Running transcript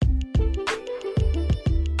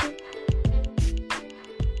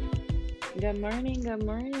Good morning,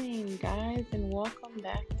 guys, and welcome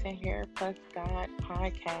back to Hair Plus God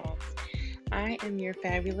podcast. I am your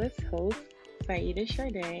fabulous host, Saida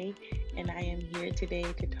Sade, and I am here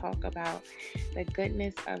today to talk about the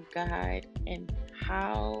goodness of God and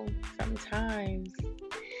how sometimes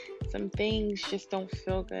some things just don't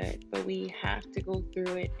feel good, but we have to go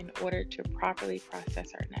through it in order to properly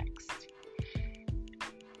process our next.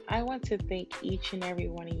 I want to thank each and every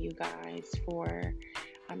one of you guys for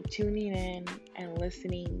tuning in and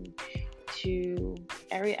listening to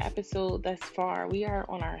every episode thus far. We are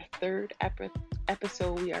on our third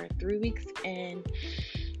episode. We are 3 weeks in,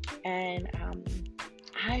 and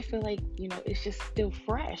I feel like, it's just still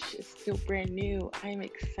fresh. It's still brand new. I'm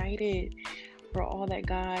excited for all that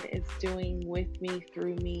God is doing with me,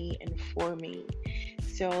 through me, and for me.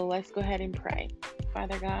 So let's go ahead and pray.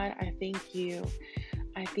 Father God, I thank you.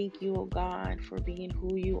 I thank you, oh God, for being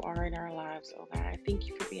who you are in our lives, oh God. I thank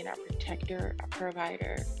you for being our protector, our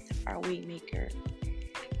provider, our way maker.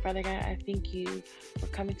 Father God, I thank you for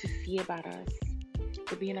coming to see about us,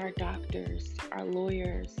 for being our doctors, our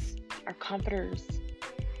lawyers, our comforters,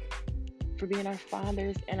 for being our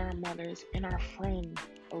fathers and our mothers and our friends,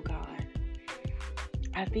 oh God.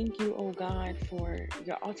 I thank you, oh God, for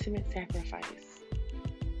your ultimate sacrifice,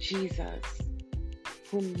 Jesus,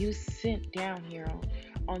 whom you sent down here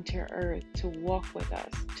onto earth to walk with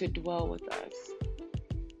us, to dwell with us.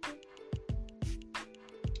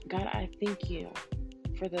 God, I thank you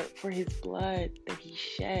for his blood that he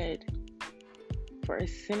shed for a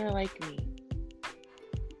sinner like me.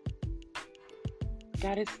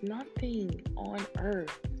 God, it's nothing on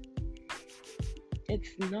earth.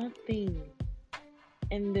 It's nothing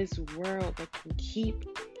in this world that can keep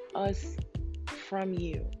us from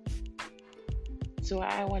you. So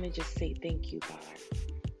I want to just say thank you, God.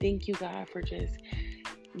 Thank you, God, for just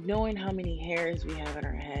knowing how many hairs we have in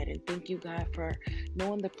our head. And thank you, God, for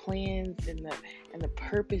knowing the plans and the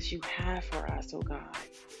purpose you have for us, oh God.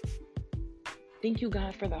 Thank you,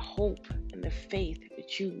 God, for the hope and the faith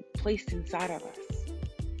that you placed inside of us.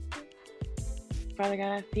 Father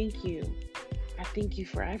God, I thank you. I thank you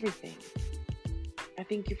for everything. I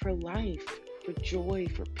thank you for life, for joy,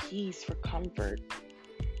 for peace, for comfort,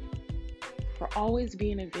 for always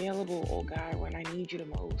being available, oh God, when I need you the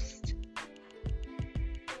most.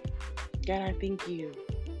 God, I thank you.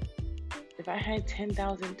 If I had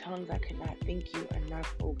 10,000 tongues, I could not thank you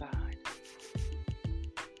enough, oh God.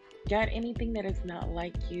 God, anything that is not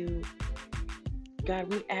like you,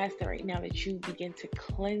 God, we ask that right now that you begin to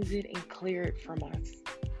cleanse it and clear it from us.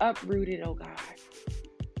 Uproot it, oh God.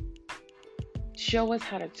 Show us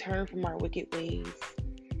how to turn from our wicked ways.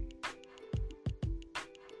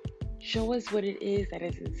 Show us what it is that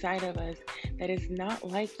is inside of us that is not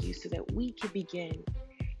like you so that we can begin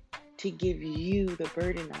to give you the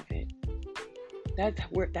burden of it. That's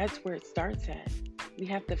where it starts at. We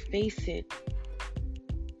have to face it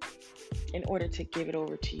in order to give it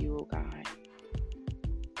over to you, oh God.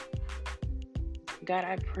 God,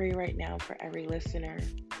 I pray right now for every listener.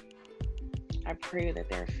 I pray that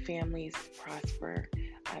their families prosper.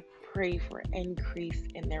 I pray for increase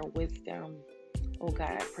in their wisdom. Oh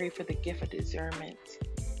God, I pray for the gift of discernment.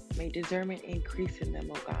 May discernment increase in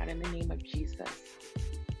them, oh God, in the name of Jesus.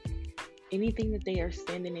 Anything that they are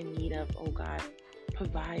standing in need of, oh God,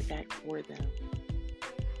 provide that for them.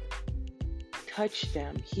 Touch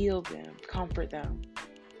them, heal them, comfort them.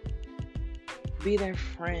 Be their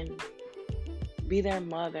friend. Be their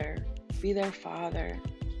mother. Be their father.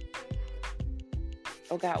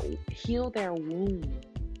 Oh God, heal their wound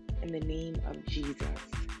in the name of Jesus.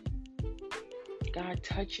 God,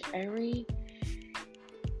 touch every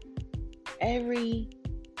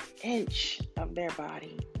inch of their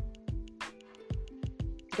body.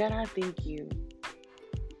 God, I thank you.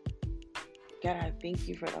 God, I thank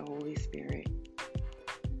you for the Holy Spirit.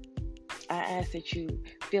 I ask that you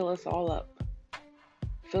fill us all up.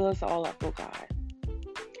 Fill us all up, oh God.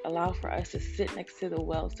 Allow for us to sit next to the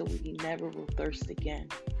well so we never will thirst again.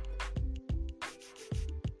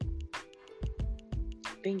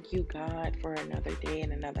 Thank you, God, for another day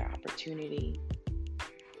and another opportunity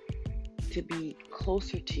to be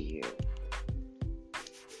closer to you,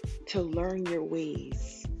 to learn your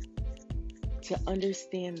ways, to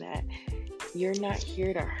understand that you're not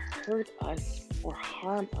here to hurt us or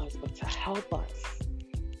harm us, but to help us.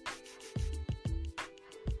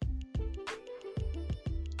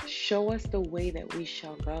 Show us the way that we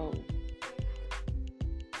shall go.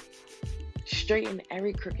 Straighten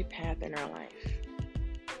every crooked path in our life.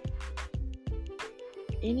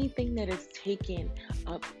 Anything that is taken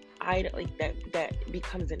up idol, like that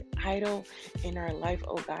becomes an idol in our life,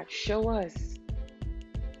 oh God, show us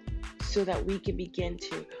so that we can begin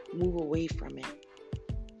to move away from it.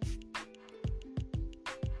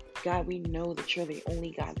 God, we know that you're the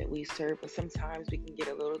only God that we serve, but sometimes we can get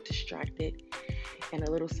a little distracted and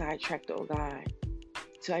a little sidetracked, oh God.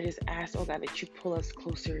 So I just ask, oh God, that you pull us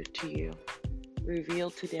closer to you.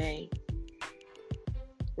 Reveal today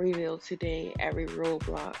every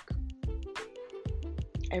roadblock,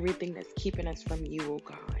 everything that's keeping us from you, oh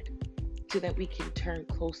God, so that we can turn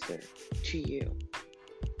closer to you.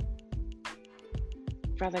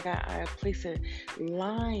 Father God, I place a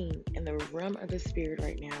line in the realm of the Spirit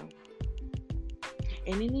right now.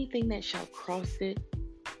 And anything that shall cross it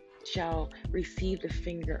shall receive the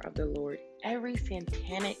finger of the Lord. Every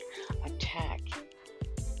satanic attack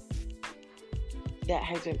that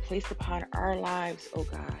has been placed upon our lives, oh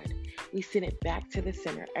God, we send it back to the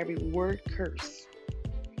center. Every word curse,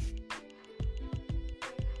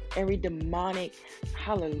 every demonic,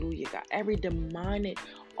 hallelujah, God, every demonic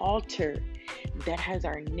altar that has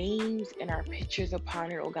our names and our pictures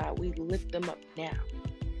upon it, oh God, we lift them up now.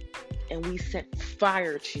 And we set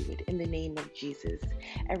fire to it in the name of Jesus.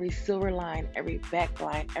 Every silver line, every back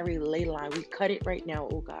line, every ley line, we cut it right now,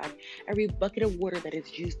 oh God. Every bucket of water that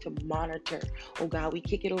is used to monitor, oh God, we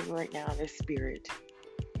kick it over right now in the Spirit.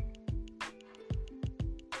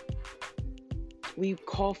 We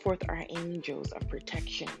call forth our angels of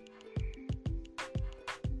protection.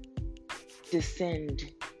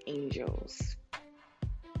 Descend, angels.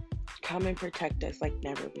 Come and protect us like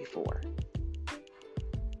never before.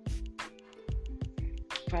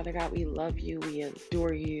 Father God, we love you, we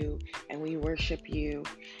adore you, and we worship you.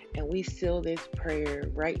 And we seal this prayer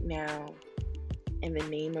right now in the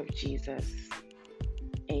name of Jesus.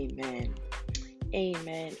 Amen.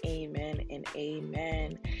 Amen, amen, and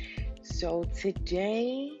amen. So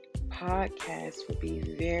today podcast will be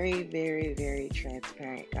very, very, very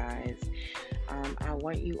transparent, guys. I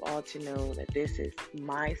want you all to know that this is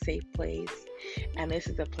my safe place, and this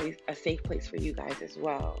is a safe place for you guys as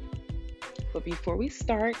well. But before we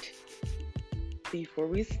start,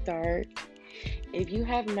 if you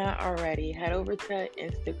have not already, head over to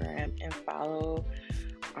Instagram and follow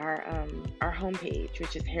our homepage,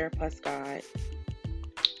 which is Hair Plus God.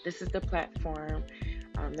 This is the platform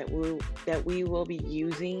that we will be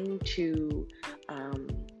using to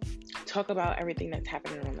talk about everything that's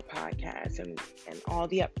happening on the podcast and all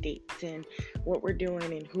the updates and what we're doing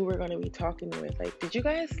and who we're going to be talking with. Like, did you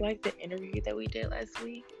guys like the interview that we did last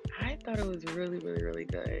week? I thought it was really, really, really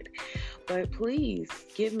good. But please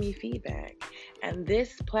give me feedback. And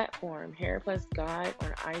this platform, Hair Plus God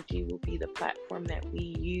on IG, will be the platform that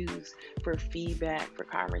we use for feedback, for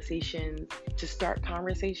conversations, to start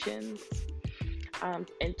conversations,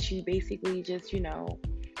 and to basically just,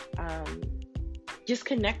 just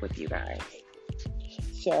connect with you guys.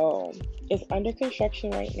 So it's under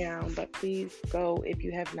construction right now, but please go, if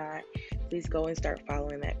you have not, please go and start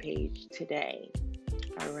following that page today.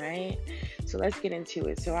 All right. So let's get into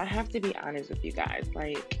it. So I have to be honest with you guys,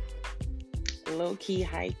 like low key,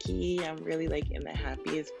 high key, I'm really like in the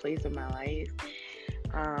happiest place of my life.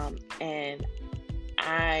 And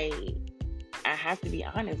I have to be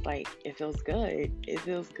honest, like it feels good. It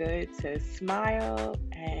feels good to smile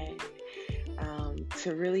and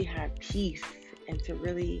to really have peace and to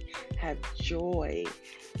really have joy.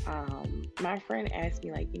 My friend asked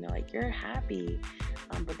me, like, you're happy,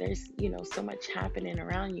 but there's, so much happening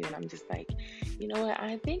around you. And I'm just like, you know what?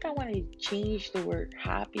 I think I want to change the word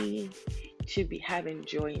happy to be having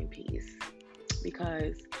joy and peace,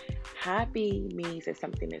 because happy means that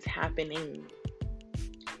something is happening,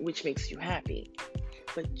 which makes you happy.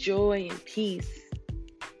 But joy and peace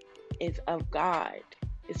is of God.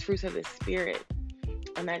 It's fruits of the Spirit.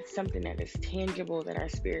 And that's something that is tangible that our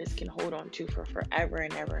spirits can hold on to for forever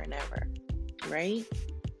and ever and ever. Right?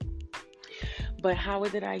 But how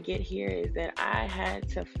did I get here is that I had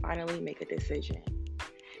to finally make a decision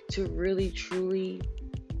to really, truly,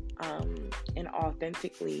 and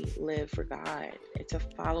authentically live for God and to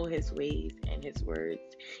follow His ways and His words,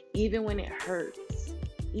 even when it hurts,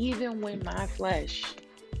 even when my flesh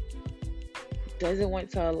doesn't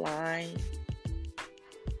want to align.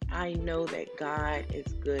 I know that God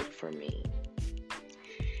is good for me.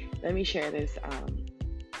 Let me share this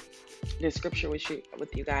scripture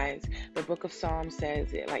with you guys. The book of Psalms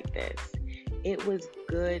says it like this: "It was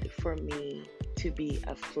good for me to be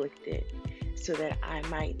afflicted, so that I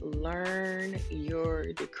might learn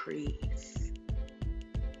your decrees."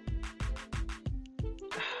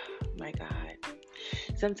 Oh, my God.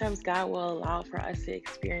 Sometimes God will allow for us to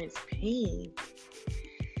experience pain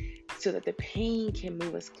so that the pain can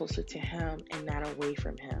move us closer to Him and not away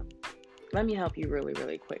from Him. Let me help you really,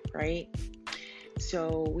 really quick, right?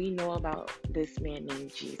 So we know about this man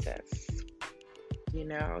named Jesus.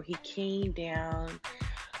 He came down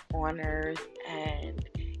on earth and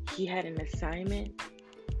he had an assignment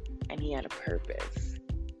and he had a purpose.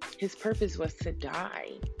 His purpose was to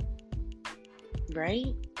die,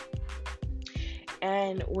 right?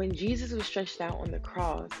 And when Jesus was stretched out on the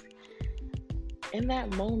cross, in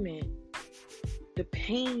that moment, the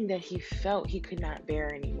pain that he felt, he could not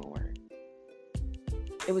bear anymore.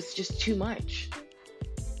 It was just too much.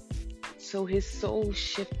 So his soul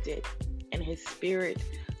shifted and his spirit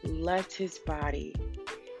left his body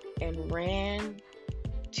and ran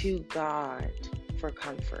to God for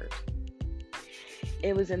comfort.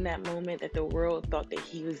 It was in that moment that the world thought that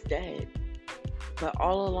he was dead. But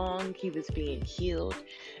all along, he was being healed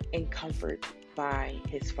and comforted by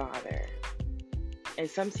his Father. In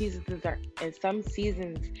some seasons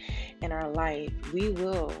in our life, we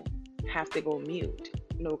will have to go mute.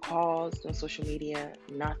 No calls, no social media,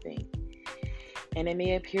 nothing. And it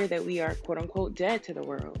may appear that we are quote unquote dead to the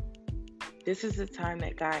world. This is the time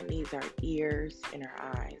that God needs our ears and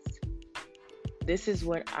our eyes. This is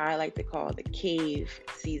what I like to call the cave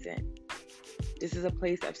season. This is a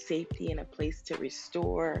place of safety and a place to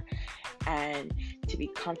restore and to be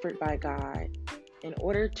comforted by God. In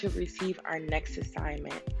order to receive our next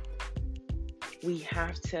assignment, we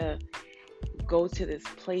have to go to this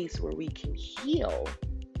place where we can heal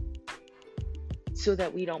so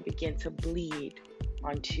that we don't begin to bleed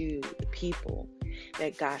onto the people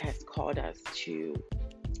that God has called us to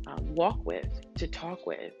walk with, to talk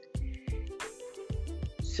with.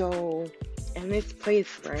 So in this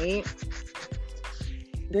place, right,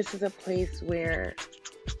 this is a place where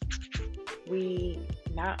we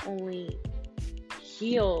not only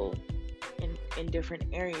heal in different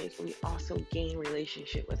areas, but we also gain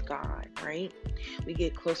relationship with God, right? We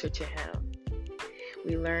get closer to Him.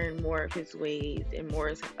 We learn more of His ways and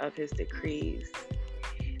more of His decrees,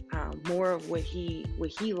 more of what He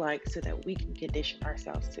likes, so that we can condition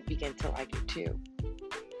ourselves to begin to like it too.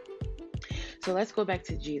 So let's go back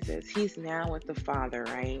to Jesus. He's now with the Father,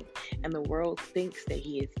 right? And the world thinks that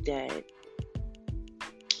He is dead,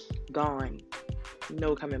 gone,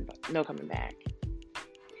 no coming back.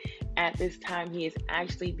 At this time, He is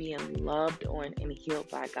actually being loved on and healed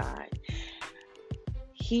by God.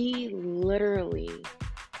 He literally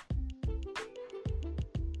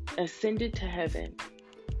ascended to heaven,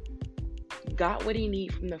 got what He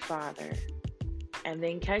needed from the Father, and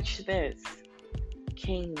then catch this,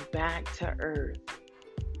 came back to earth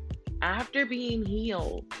after being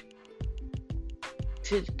healed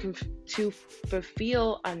to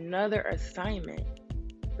fulfill another assignment.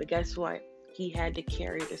 But guess what? He had to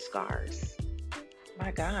carry the scars.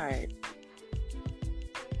 My God.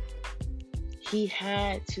 He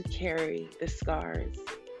had to carry the scars.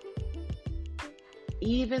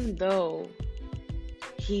 Even though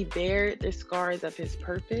He bared the scars of His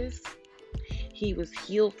purpose, He was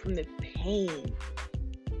healed from the pain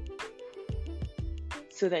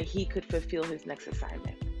so that He could fulfill His next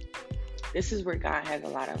assignment. This is where God has a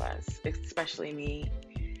lot of us, especially me.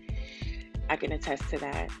 I can attest to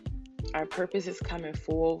that. Our purpose is coming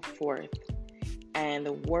full forth, and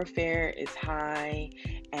the warfare is high,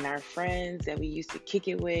 and our friends that we used to kick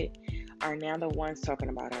it with are now the ones talking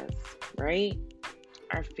about us, right?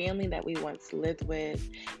 Our family that we once lived with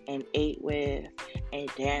and ate with and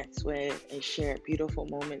danced with and shared beautiful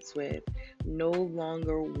moments with no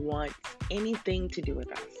longer wants anything to do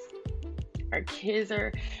with us. Our kids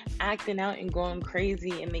are acting out and going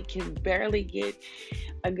crazy, and they can barely get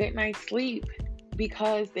a good night's sleep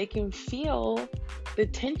because they can feel the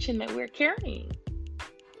tension that we're carrying.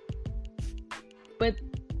 But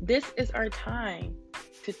this is our time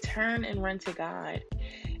to turn and run to God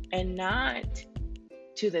and not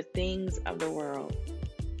to the things of the world.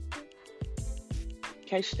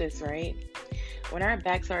 Catch this, right? When our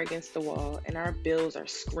backs are against the wall and our bills are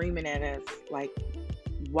screaming at us like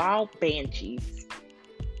wild banshees,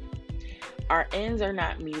 our ends are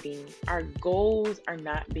not meeting, our goals are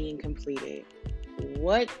not being completed,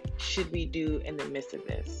 what should we do in the midst of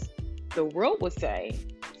this? The world would say,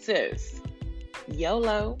 sis,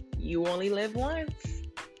 YOLO, you only live once.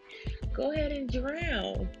 Go ahead and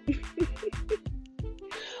drown.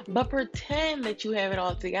 But pretend that you have it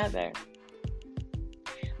all together.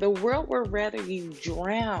 The world would rather you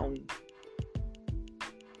drown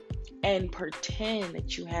and pretend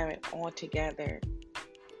that you have it all together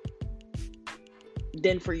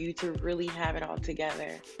than for you to really have it all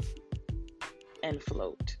together and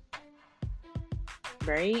float.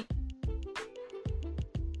 Right?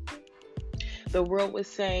 The world would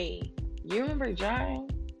say, you remember John?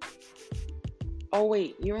 Oh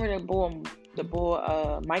wait, you remember the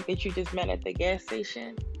boy Mike that you just met at the gas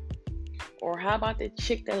station? Or how about the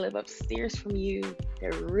chick that live upstairs from you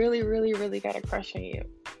that really, really, really got a crush on you?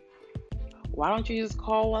 Why don't you just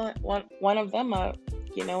call one of them up,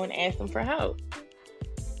 and ask them for help?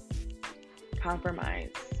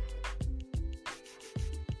 Compromise.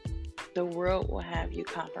 The world will have you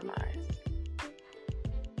compromise.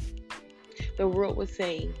 The world will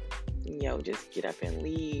say, just get up and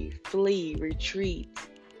leave, flee, retreat,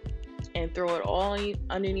 and throw it all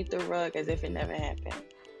underneath the rug as if it never happened.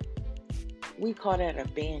 We call that a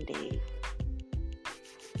Band-Aid.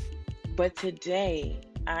 But today,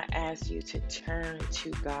 I ask you to turn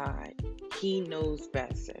to God. He knows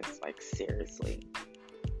best, sis. Like, seriously.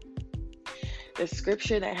 The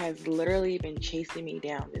scripture that has literally been chasing me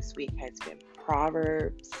down this week has been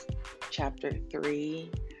Proverbs chapter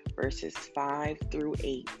 3, verses 5 through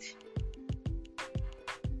 8.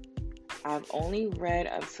 I've only read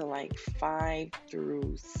up to like 5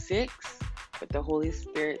 through 6, but the Holy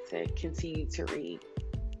Spirit said continue to read.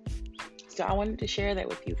 So I wanted to share that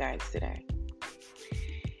with you guys today.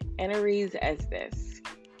 And it reads as this: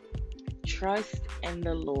 trust in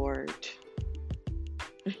the Lord.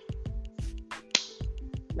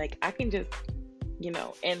 Like, I can just,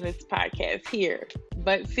 end this podcast here.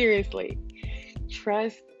 But seriously,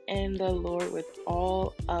 trust in the Lord with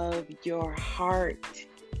all of your heart.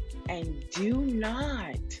 And do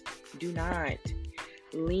not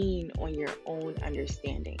lean on your own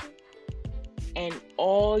understanding. And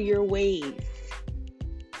all your ways.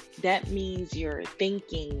 That means your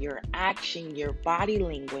thinking, your action, your body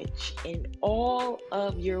language. In all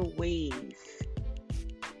of your ways,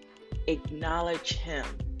 acknowledge Him,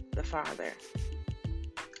 the Father,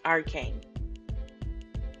 our King,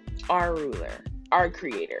 our ruler, our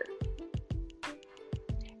Creator.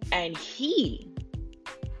 And He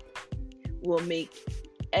will make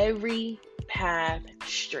every path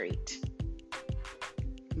straight.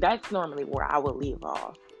 That's normally where I would leave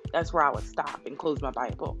off. That's where I would stop and close my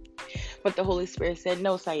Bible. But the Holy Spirit said,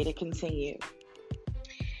 no, Saida, continue.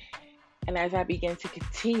 And as I began to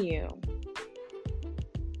continue,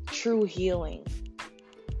 true healing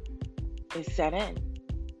is set in.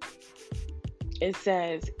 It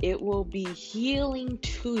says it will be healing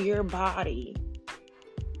to your body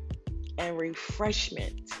and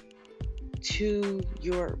refreshment to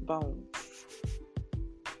your bones.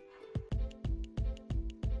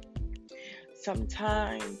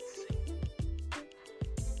 Sometimes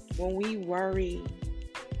when we worry,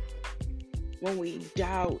 when we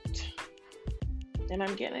doubt, and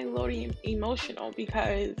I'm getting a little emotional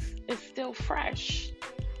because it's still fresh.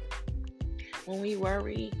 When we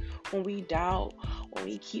worry, when we doubt, when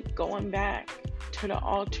we keep going back to the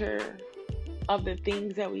altar of the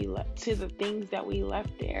things that we left,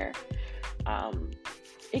 there,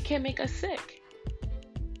 it can make us sick.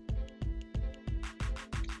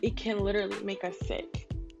 It can literally make us sick.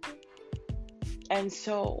 And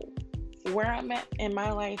so where I'm at in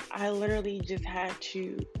my life, I literally just had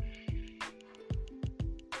to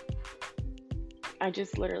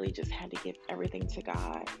give everything to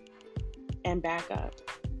God and back up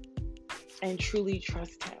and truly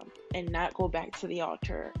trust Him and not go back to the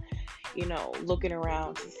altar, looking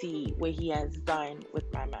around to see what He has done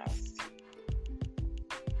with my mess.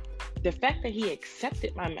 The fact that He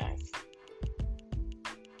accepted my mess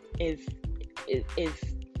is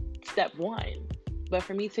step one. But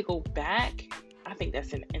for me to go back, I think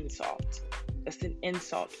that's an insult. That's an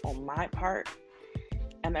insult on my part,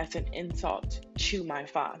 and that's an insult to my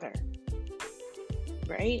Father.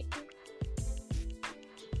 Right?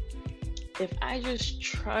 If I just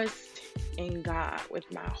trust in God with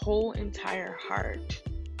my whole entire heart,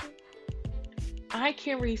 I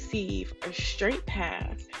can receive a straight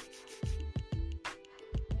path,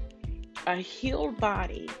 a healed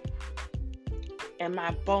body, and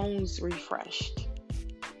my bones refreshed.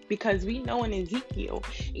 Because we know in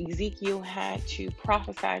Ezekiel had to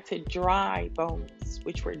prophesy to dry bones,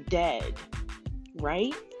 which were dead,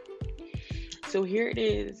 right? So here it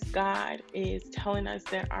is. God is telling us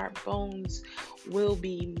that our bones will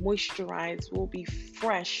be moisturized, will be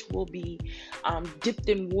fresh, will be dipped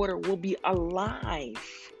in water, will be alive.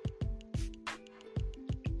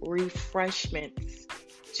 Refreshments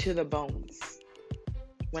to the bones.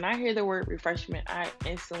 When I hear the word refreshment, I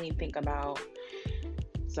instantly think about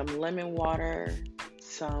some lemon water,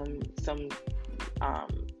 some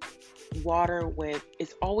water with,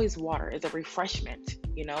 it's always water. It's a refreshment,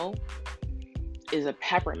 is a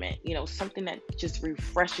peppermint, something that just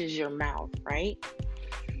refreshes your mouth, right?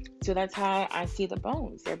 So that's how I see the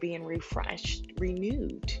bones. They're being refreshed,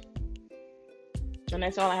 renewed. And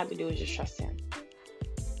that's all I have to do is just trust Him.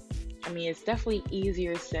 And mean, it's definitely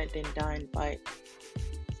easier said than done, but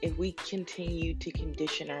if we continue to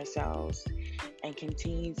condition ourselves and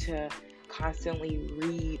continue to constantly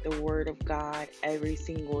read the Word of God every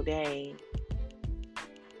single day,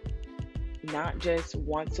 not just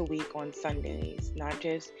once a week on Sundays, not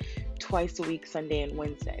just twice a week, Sunday and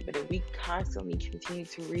Wednesday, but if we constantly continue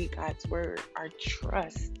to read God's Word, our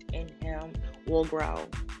trust in Him will grow.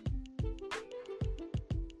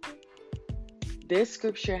 This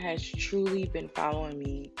scripture has truly been following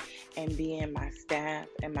me and being my staff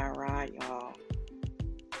and my rod, y'all.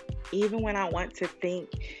 Even when I want to think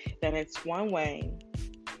that it's one way,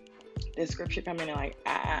 the scripture come in and like,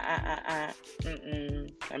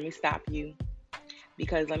 let me stop you.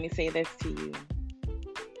 Because let me say this to you.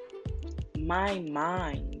 My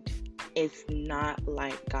mind is not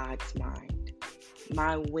like God's mind.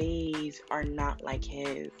 My ways are not like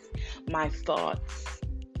His. My thoughts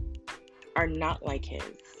are not like His.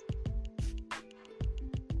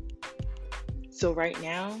 So right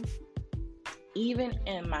now, even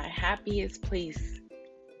in my happiest place,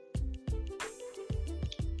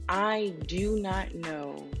 I do not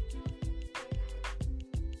know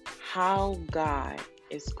how God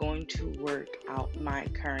is going to work out my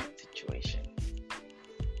current situation.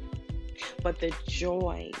 But the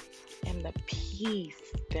joy and the peace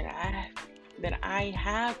that I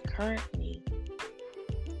have currently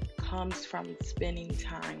comes from spending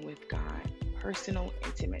time with God, personal,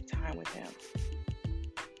 intimate time with Him.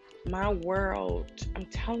 My world, I'm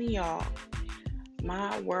telling y'all,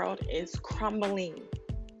 my world is crumbling.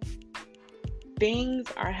 Things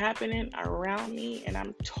are happening around me and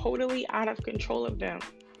I'm totally out of control of them.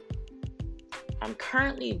 I'm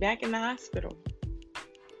currently back in the hospital.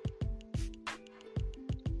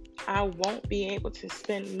 I won't be able to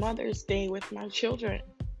spend Mother's Day with my children.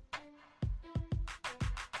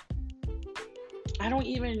 I don't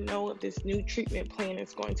even know if this new treatment plan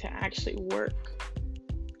is going to actually work.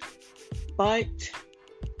 But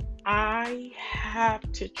I have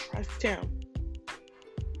to trust Him.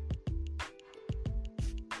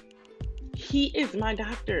 He is my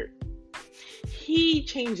doctor. He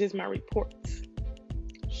changes my reports.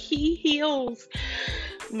 He heals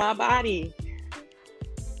my body.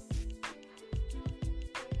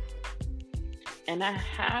 And I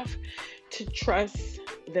have to trust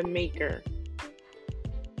the Maker.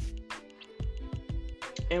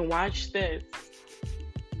 And watch this.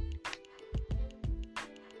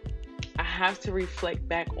 I have to reflect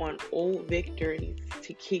back on old victories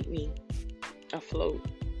to keep me afloat.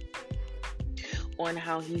 On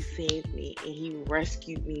how He saved me and He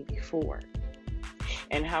rescued me before.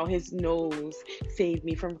 And how His nose saved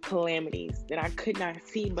me from calamities that I could not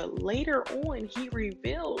see. But later on, He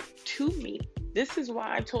revealed to me. This is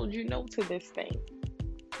why I told you no to this thing.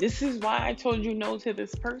 This is why I told you no to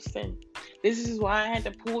this person. This is why I had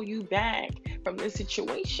to pull you back from this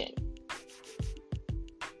situation.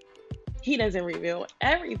 He doesn't reveal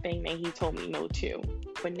everything that He told me no to.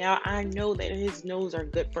 But now I know that His no's are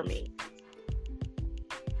good for me.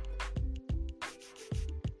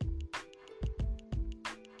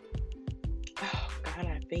 Oh, God,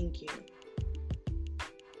 I thank you.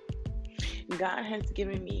 God has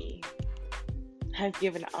given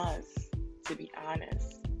us, to be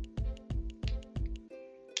honest,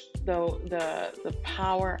 though the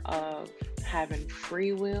power of having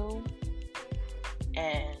free will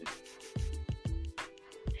and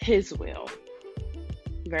His will,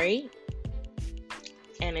 right?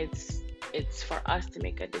 And it's for us to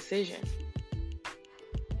make a decision.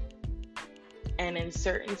 And in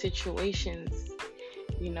certain situations,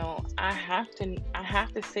 I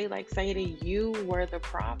have to say, like Saida, you were the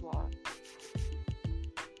problem.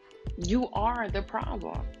 You are the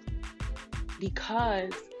problem.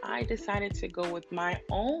 Because I decided to go with my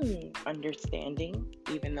own understanding,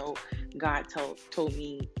 even though God told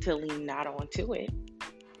me to lean not onto it,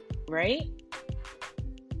 right?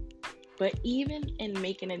 But even in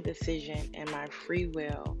making a decision in my free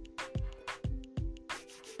will,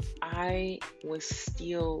 I was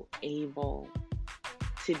still able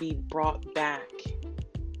to be brought back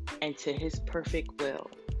into His perfect will.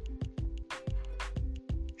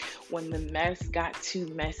 When the mess got too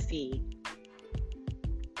messy,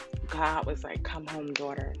 God was like, come home,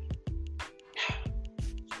 daughter.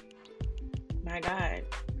 My God.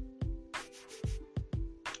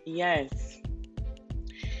 Yes.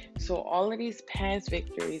 So all of these past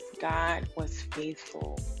victories, God was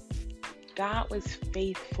faithful. God was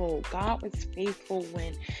faithful. God was faithful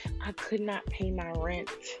when I could not pay my rent.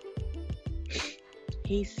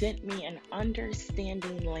 He sent me an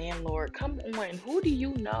understanding landlord. Come on, who do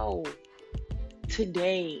you know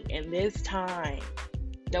today in this time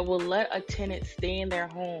that will let a tenant stay in their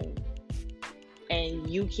home and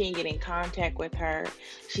you can't get in contact with her.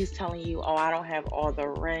 She's telling you, oh, I don't have all the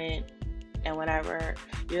rent and whatever.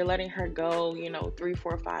 You're letting her go, 3,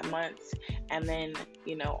 4, 5 months. And then,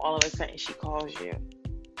 all of a sudden she calls you.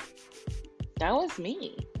 That was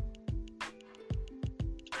me.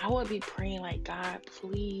 I would be praying like, God,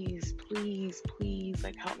 please, please, please,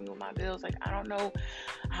 like, help me with my bills. Like, I don't know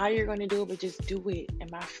how you're going to do it, but just do it. And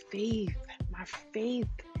my faith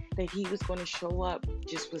that he was going to show up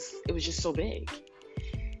it was just so big.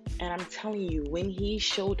 And I'm telling you, when he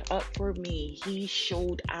showed up for me, he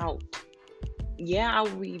showed out. Yeah, I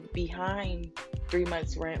would be behind 3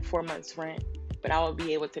 months rent, 4 months rent, but I would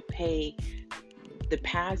be able to pay the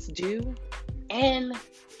past due and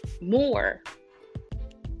more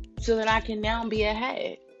so that I can now be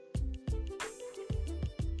ahead.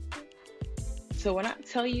 So when I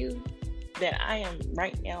tell you that I am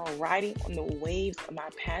right now riding on the waves of my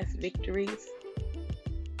past victories,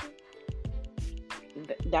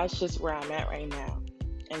 that's just where I'm at right now.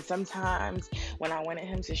 And sometimes when I wanted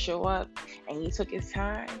him to show up and he took his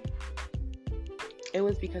time, it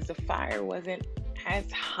was because the fire wasn't as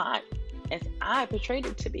hot as I portrayed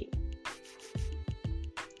it to be.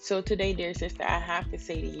 So today, dear sister, I have to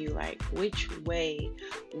say to you, like, which way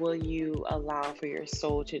will you allow for your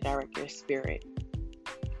soul to direct your spirit?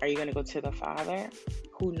 Are you going to go to the Father,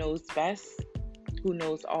 who knows best, who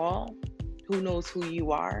knows all, who knows who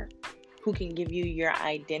you are, who can give you your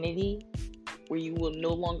identity, where you will no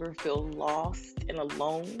longer feel lost and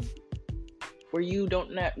alone, where you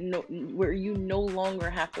where you no longer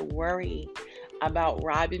have to worry about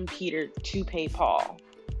robbing Peter to pay Paul,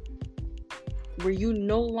 where you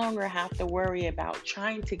no longer have to worry about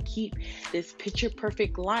trying to keep this picture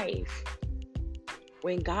perfect life,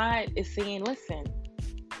 when God is saying, listen,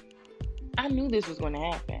 I knew this was going to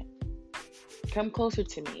happen. Come closer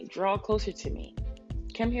to me. Draw closer to me.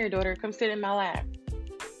 Come here, daughter. Come sit in my lap.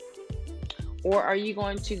 Or are you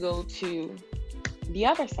going to go to the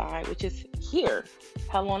other side, which is here,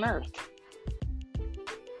 hell on earth?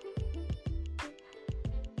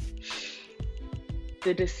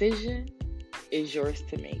 The decision is yours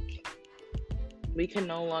to make. We can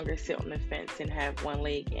no longer sit on the fence and have one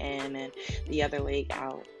leg in and the other leg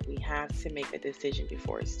out. We have to make a decision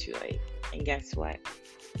before it's too late. And guess what?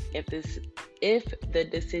 If the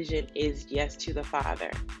decision is yes to the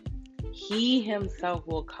Father, he himself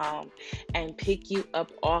will come and pick you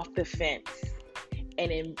up off the fence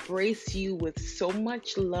and embrace you with so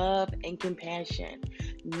much love and compassion,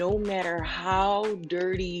 no matter how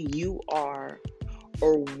dirty you are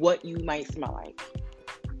or what you might smell like.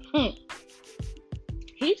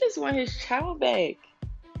 He just wants his child back.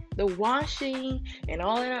 The washing and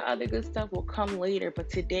all that other good stuff will come later, but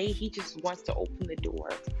today he just wants to open the door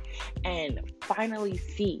and finally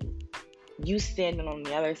see you standing on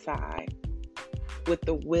the other side with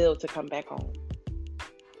the will to come back home.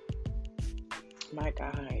 My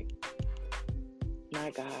God.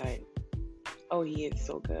 My God. Oh, he is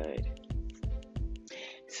so good.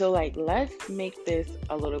 So, let's make this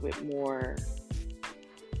a little bit more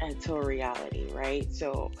into a reality, right?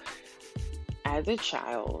 So, as a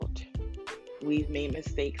child, we've made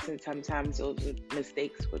mistakes, and sometimes those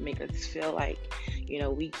mistakes would make us feel like,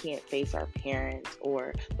 we can't face our parents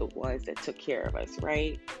or the ones that took care of us,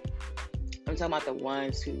 right? I'm talking about the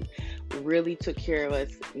ones who really took care of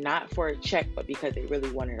us, not for a check, but because they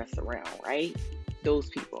really wanted us around, right? Those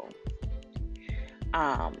people.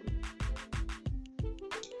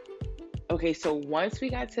 Okay, so once we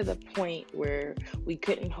got to the point where we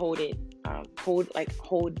couldn't hold this,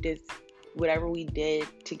 whatever we did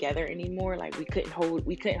together anymore, we couldn't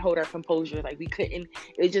hold our composure,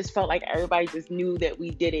 it just felt like everybody just knew that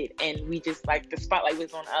we did it, and we just, the spotlight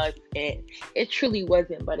was on us, and it truly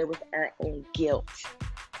wasn't, but it was our own guilt,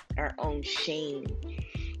 our own shame,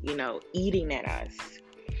 eating at us.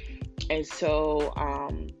 And so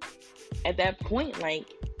at that point,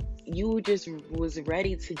 you just was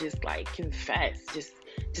ready to just confess, just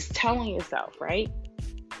telling yourself, right?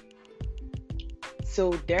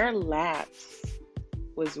 So their lapse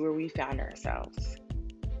was where we found ourselves.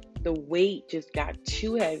 The weight just got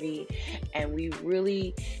too heavy, and we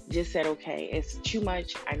really just said, okay, it's too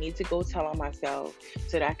much. I need to go tell on myself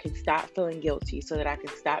so that I can stop feeling guilty, so that I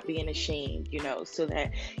can stop being ashamed, so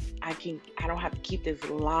that I don't have to keep this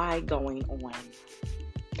lie going on.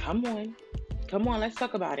 Come on, let's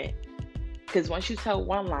talk about it. Because once you tell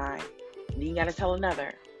one lie, then you got to tell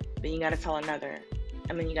another, then you got to tell another,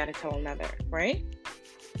 and then you got to tell another, right?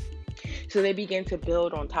 So they begin to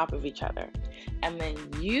build on top of each other. And then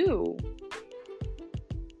you,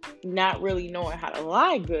 not really knowing how to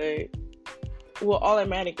lie good, will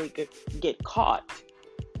automatically get caught.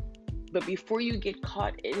 But before you get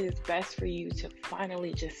caught, it is best for you to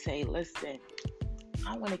finally just say, listen,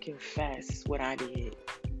 I want to confess what I did,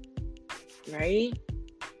 right?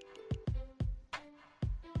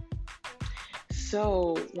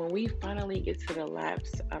 So when we finally get to the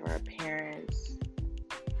laps of our parents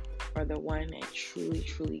or the one that truly,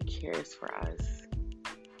 truly cares for us,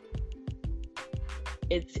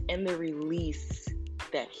 it's in the release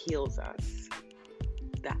that heals us.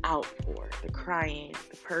 The outpour, the crying,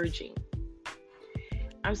 the purging.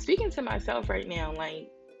 I'm speaking to myself right now,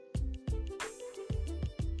 like,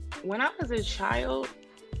 when I was a child,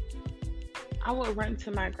 I would run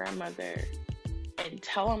to my grandmother and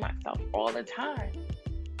tell myself all the time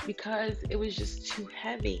because it was just too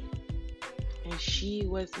heavy. And she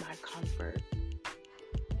was my comfort.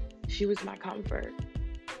 She was my comfort,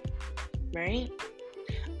 right?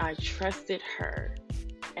 I trusted her.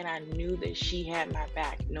 And I knew that she had my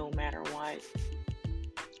back no matter what.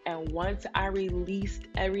 And once I released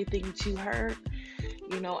everything to her,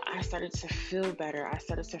 I started to feel better. I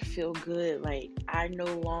started to feel good. Like, I no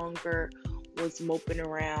longer was moping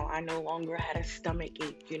around. I no longer had a stomach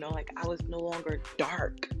ache. Like, I was no longer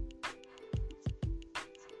dark.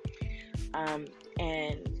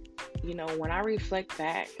 And when I reflect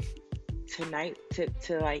back tonight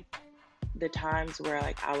to like the times where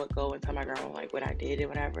like I would go and tell my grandma like what I did and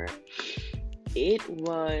whatever, it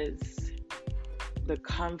was the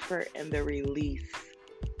comfort and the release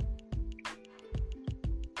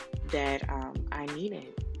that I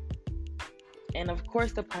needed. And of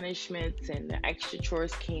course the punishments and the extra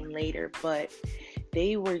chores came later, but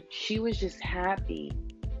she was just happy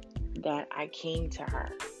that I came to her.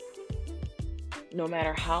 No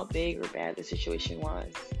matter how big or bad the situation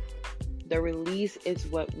was, the release is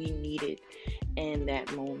what we needed in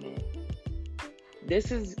that moment. This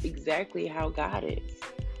is exactly how God is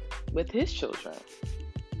with his children.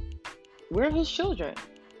 We're his children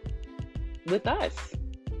with us.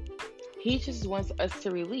 He just wants us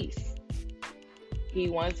to release. He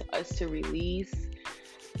wants us to release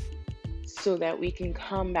so that we can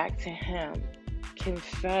come back to him,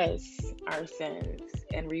 confess our sins,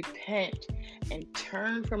 and repent and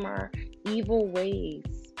turn from our evil ways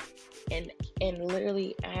and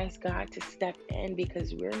literally ask God to step in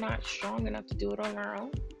because we're not strong enough to do it on our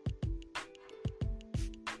own.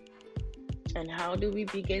 And how do we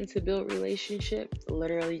begin to build relationships?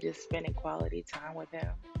 Literally just spending quality time with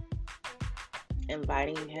him.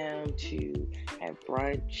 Inviting him to have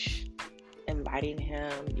brunch. Inviting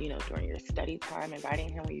him, during your study time. Inviting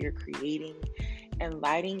him when you're creating.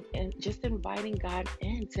 Inviting God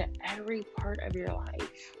into every part of your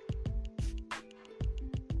life.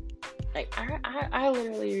 Like, I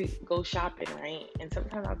literally go shopping, right? And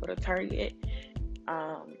sometimes I'll go to Target,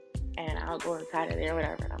 and I'll go inside of there,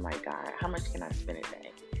 whatever. And I'm like, God, how much can I spend a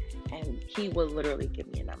day? And he will literally give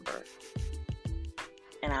me a number.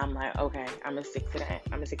 And I'm like, okay, I'm going to stick to that.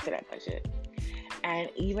 I'm going to stick to that budget. And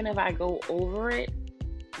even if I go over it,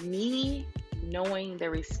 me knowing the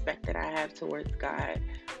respect that I have towards God,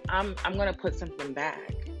 I'm going to put something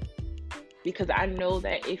back. Because I know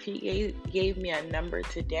that if he gave me a number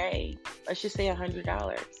today, let's just say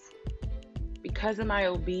 $100, because of my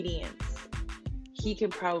obedience, he can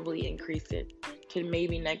probably increase it.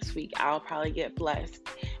 Maybe next week I'll probably get blessed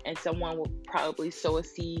and someone will probably sow a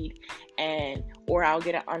seed or I'll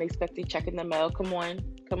get an unexpected check in the mail. Come on.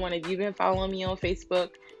 If you've been following me on Facebook,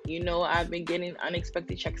 I've been getting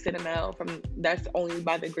unexpected checks in the mail that's only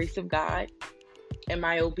by the grace of God and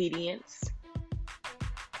my obedience.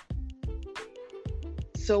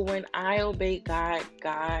 So when I obey God,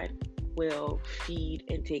 God will feed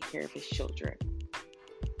and take care of his children.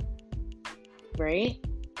 Right?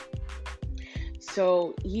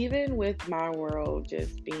 So even with my world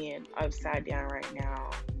just being upside down right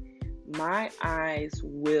now, my eyes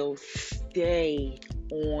will stay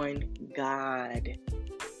on God.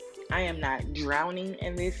 I am not drowning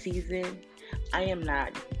in this season. I am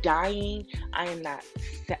not dying. I am not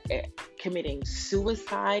committing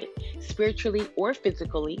suicide spiritually or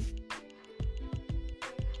physically.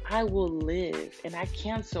 I will live, and I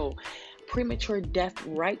cancel premature death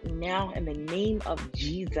right now in the name of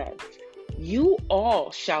Jesus. You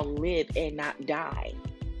all shall live and not die.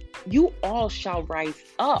 You all shall rise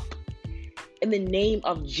up in the name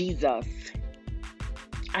of Jesus.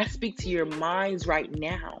 I speak to your minds right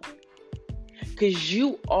now because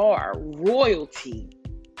you are royalty.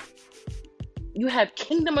 You have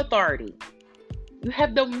kingdom authority. You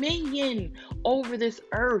have dominion over this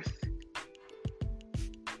earth.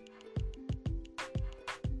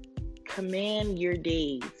 command your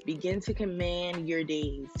days. Begin to command your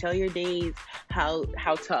days. Tell your days how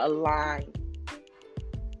to align.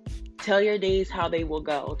 Tell your days how they will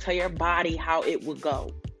go. Tell your body how it will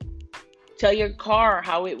go. Tell your car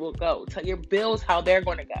how it will go. Tell your bills how they're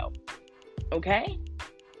going to go. Okay?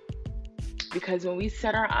 Because when we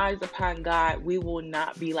set our eyes upon God, we will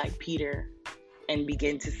not be like Peter and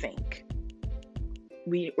begin to sink.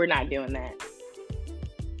 We're not doing that.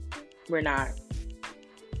 We're not.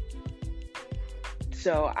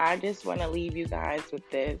 So I just want to leave you guys with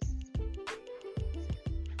this.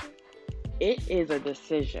 It is a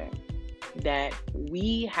decision that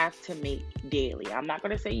we have to make daily. I'm not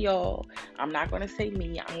going to say y'all. I'm not going to say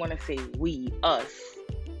me. I'm going to say we, us,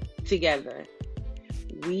 together.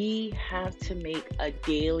 We have to make a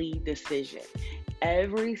daily decision.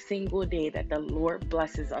 Every single day that the Lord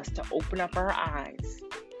blesses us to open up our eyes,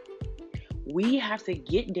 we have to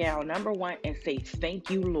get down, number one, and say, thank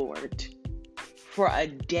you, Lord, for a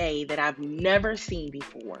day that I've never seen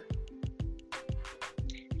before.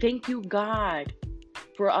 Thank you, God,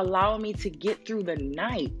 for allowing me to get through the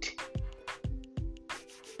night.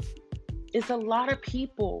 It's a lot of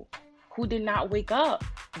people who did not wake up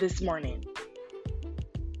this morning.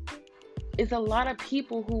 It's a lot of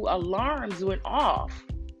people who alarms went off,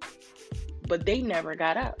 but they never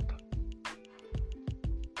got up.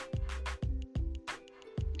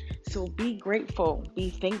 So be grateful, be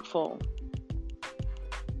thankful.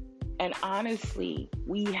 And honestly,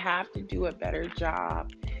 we have to do a better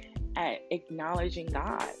job at acknowledging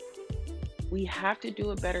God. We have to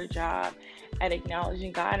do a better job at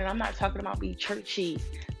acknowledging God. And I'm not talking about be churchy.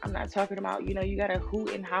 I'm not talking about, you got to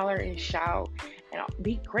hoot and holler and shout. And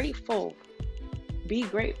be grateful. Be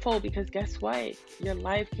grateful, because guess what? Your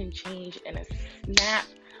life can change in a snap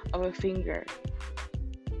of a finger.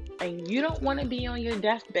 And you don't want to be on your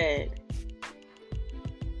deathbed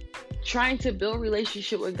trying to build a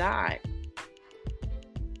relationship with God.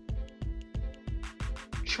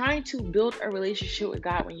 Trying to build a relationship with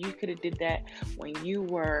God when you could have did that when you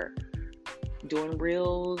were doing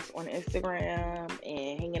reels on Instagram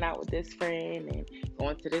and hanging out with this friend and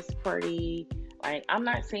going to this party. Like, I'm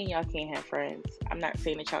not saying y'all can't have friends. I'm not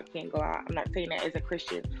saying that y'all can't go out. I'm not saying that as a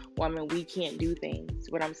Christian woman we can't do things.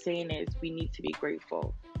 What I'm saying is we need to be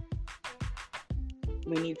grateful.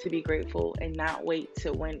 We need to be grateful and not wait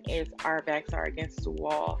till when our backs are against the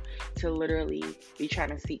wall to literally be trying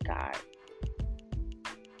to seek God.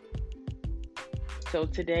 So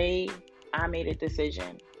today I made a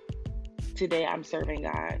decision. Today I'm serving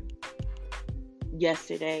God.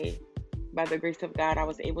 Yesterday, by the grace of God, I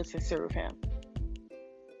was able to serve Him.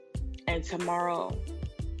 And tomorrow,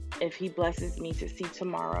 if He blesses me to see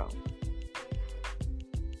tomorrow,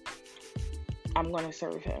 I'm going to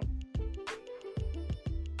serve Him.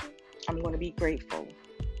 I'm going to be grateful.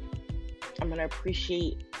 I'm going to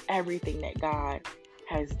appreciate everything that God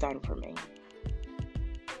has done for me.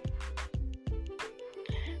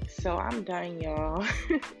 So I'm done, y'all.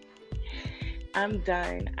 I'm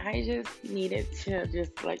done. I just needed to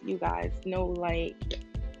just let you guys know, like,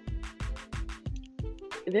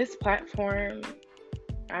 this platform,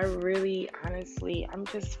 I really, honestly, I'm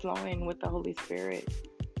just flowing with the Holy Spirit.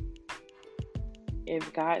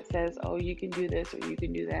 If God says, oh, you can do this or you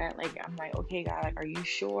can do that, like, I'm like, okay, God, like, are you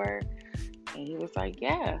sure? And He was like,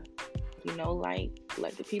 yeah, like,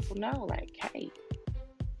 let the people know, like, hey,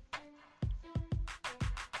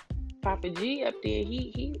 Papa G up there,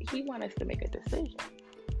 he want us to make a decision.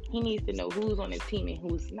 He needs to know who's on his team and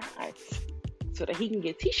who's not, so that he can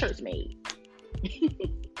get t-shirts made.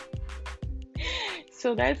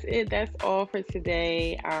 So that's it. That's all for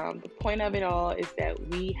today. The point of it all is that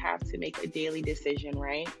we have to make a daily decision,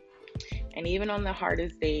 right? And even on the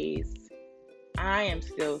hardest days, I am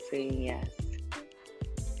still saying yes.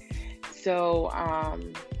 So,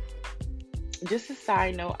 just a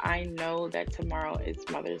side note, I know that tomorrow is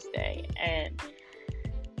Mother's Day, and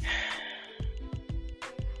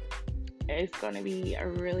it's going to be a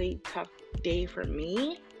really tough day for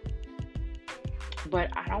me,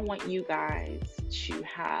 but I don't want you guys to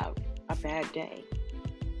have a bad day.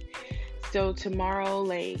 So tomorrow,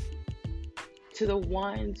 like, to the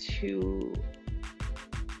ones who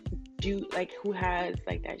has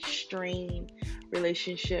like that strained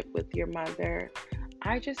relationship with your mother,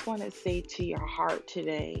 I just want to say to your heart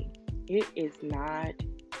today, it is not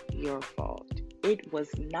your fault. It was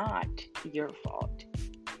not your fault.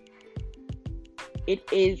 It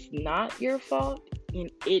is not your fault, and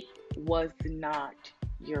it was not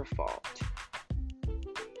your fault.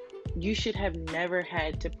 You should have never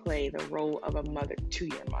had to play the role of a mother to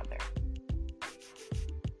your mother.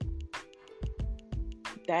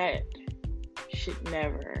 That should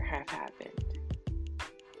never have happened.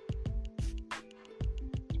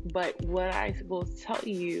 But what I will tell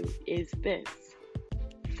you is this: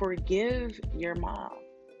 forgive your mom.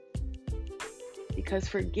 Because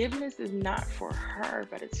forgiveness is not for her,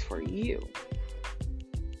 but it's for you.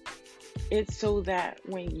 It's so that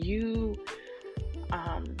when you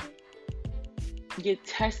get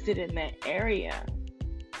tested in that area,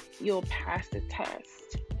 you'll pass the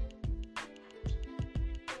test.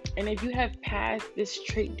 And if you have passed this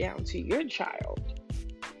trait down to your child,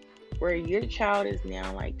 where your child is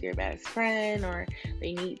now like your best friend, or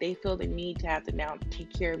they feel the need to have to now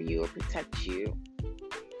take care of you or protect you,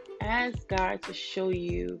 ask God to show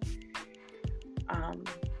you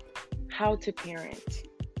how to parent.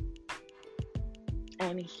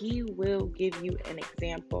 And He will give you an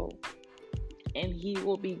example. And He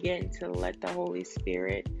will begin to let the Holy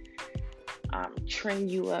Spirit train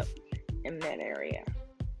you up in that area.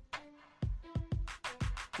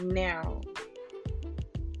 Now,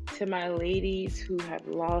 to my ladies who have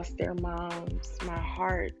lost their moms, my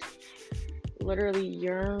heart literally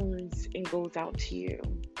yearns and goes out to you.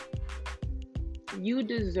 You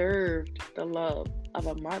deserved the love of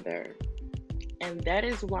a mother. And that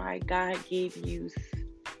is why God gave you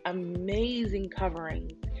amazing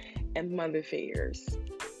covering and mother figures.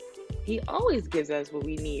 He always gives us what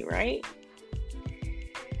we need, right?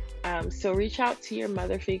 So reach out to your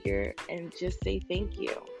mother figure and just say thank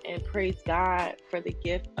you and praise God for the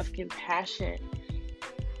gift of compassion,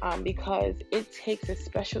 because it takes a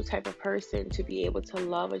special type of person to be able to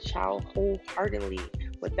love a child wholeheartedly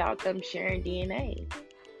without them sharing DNA.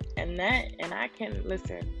 And I can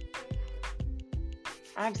listen.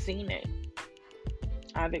 I've seen it.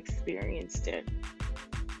 I've experienced it.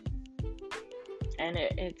 And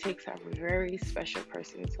it takes a very special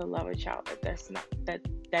person to love a child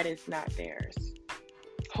that is not theirs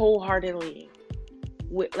wholeheartedly,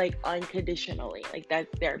 with like unconditionally, like that's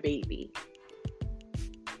their baby,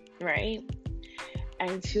 right?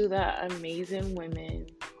 And to the amazing women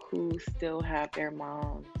who still have their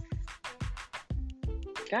moms,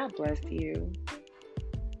 God bless you.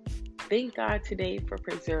 Thank God today for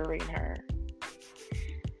preserving her.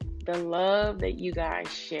 The love that you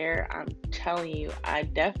guys share, I'm telling you, I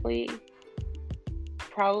definitely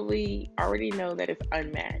probably already know that it's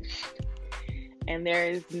unmatched. And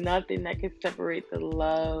there is nothing that can separate the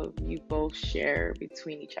love you both share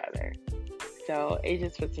between each other. So it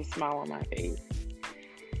just puts a smile on my face.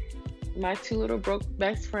 My two little broke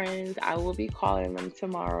best friends, I will be calling them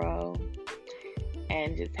tomorrow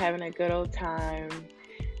and just having a good old time.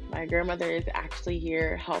 My grandmother is actually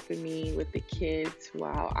here helping me with the kids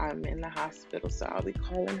while I'm in the hospital, so I'll be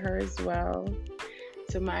calling her as well.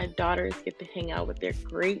 So my daughters get to hang out with their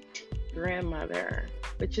great grandmother,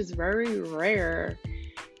 which is very rare.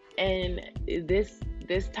 And this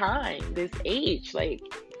time, this age, like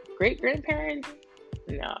great grandparents,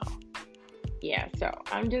 no. Yeah, so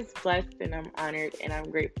I'm just blessed and I'm honored and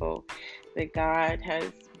I'm grateful that God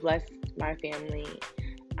has blessed my family,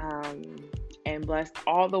 and blessed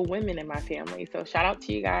all the women in my family. So shout out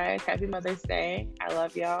to you guys. Happy Mother's Day. I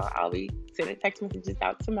love y'all. I'll be sending text messages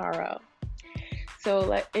out tomorrow.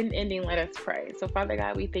 So in ending, let us pray. So Father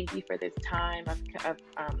God, we thank you for this time of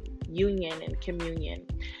union and communion.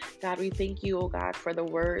 God, we thank you, oh God, for the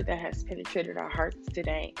word that has penetrated our hearts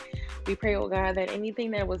today. We pray, oh God, that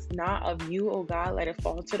anything that was not of you, oh God, let it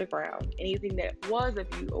fall to the ground. Anything that was of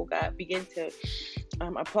you, oh God, begin to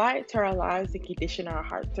apply it to our lives and condition our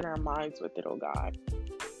hearts and our minds with it, oh God.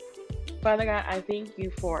 Father God, I thank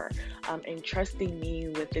you for entrusting me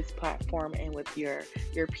with this platform and with your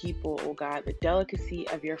people, oh God, the delicacy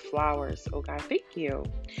of your flowers, oh God. Thank you.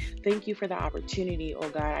 Thank you for the opportunity, oh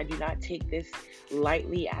God. I do not take this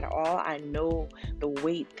lightly at all. I know the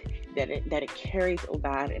weight that it carries, oh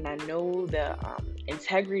God, and I know the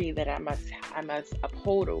integrity that I must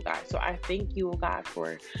uphold, oh God. So I thank you, oh God,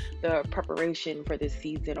 for the preparation for this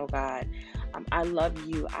season, oh God. I love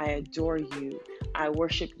you. I adore you. I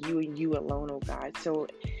worship you and you alone, oh God. So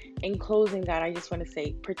in closing, God, I just want to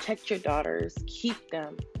say, protect your daughters. Keep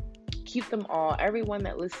them all. Everyone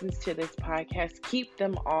that listens to this podcast, keep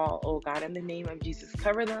them all, oh God, in the name of Jesus.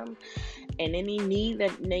 Cover them, and any need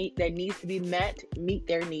that needs to be met, meet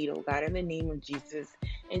their need, oh God, in the name of Jesus.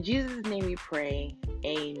 In Jesus' name we pray.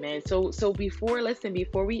 Amen. So before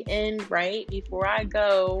we end, right, before I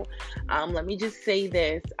go, let me just say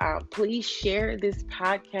this. Please share this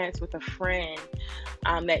podcast with a friend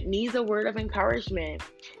that needs a word of encouragement.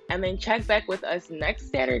 And then check back with us next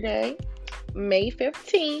Saturday, May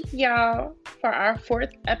 15th, y'all, for our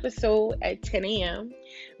 4th episode at 10 a.m.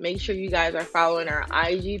 Make sure you guys are following our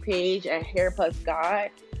IG page at Hair Plus God.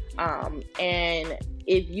 And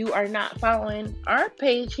if you are not following our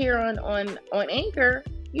page here on Anchor,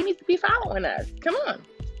 you need to be following us. Come on.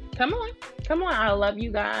 Come on. Come on. I love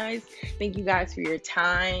you guys. Thank you guys for your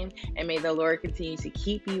time. And may the Lord continue to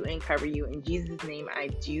keep you and cover you. In Jesus' name, I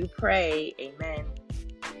do pray. Amen.